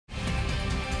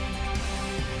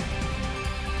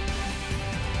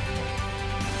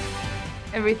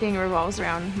Everything revolves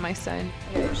around my son.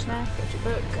 Got your snack, got your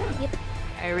book. Yep.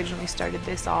 I originally started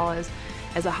this all as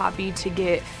a hobby to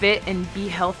get fit and be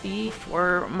healthy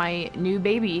for my new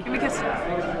baby. Because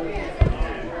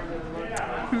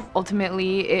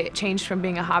ultimately, it changed from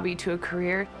being a hobby to a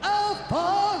career.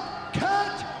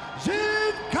 Cat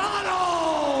Zingano!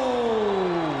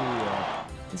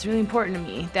 It's really important to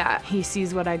me that he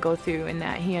sees what I go through and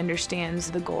that he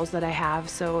understands the goals that I have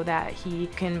so that he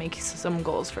can make some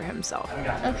goals for himself.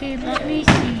 Okay, let me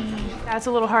see. That's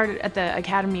a little hard at the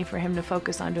academy for him to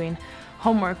focus on doing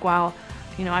homework while,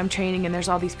 you know, I'm training and there's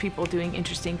all these people doing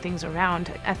interesting things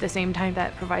around. At the same time,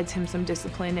 that provides him some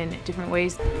discipline in different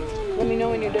ways. Let me know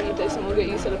when you're done with this and we'll get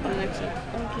you set up on the next one.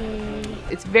 Okay.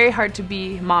 It's very hard to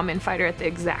be mom and fighter at the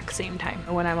exact same time.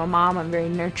 When I'm a mom, I'm very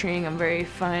nurturing, I'm very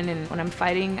fun, and when I'm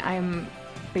fighting, I'm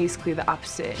basically the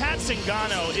opposite. Cat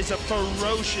Zingano is a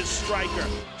ferocious striker.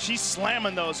 She's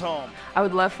slamming those home. I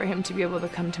would love for him to be able to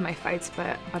come to my fights,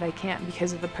 but I can't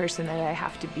because of the person that I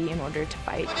have to be in order to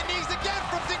fight. The knees again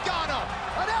from Zingano.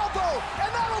 An elbow,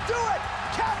 and that'll do it.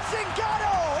 Cat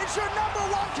Zingano is your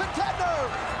 #1 contender.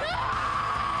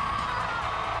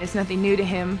 It's nothing new to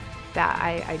him that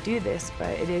I do this,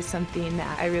 but it is something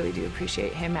that I really do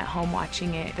appreciate him at home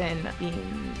watching it than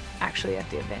being actually at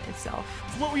the event itself.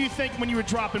 What were you thinking when you were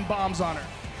dropping bombs on her?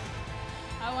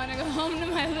 I want to go home to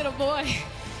my little boy.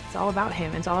 It's all about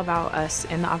him. It's all about us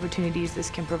and the opportunities this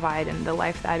can provide and the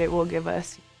life that it will give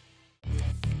us.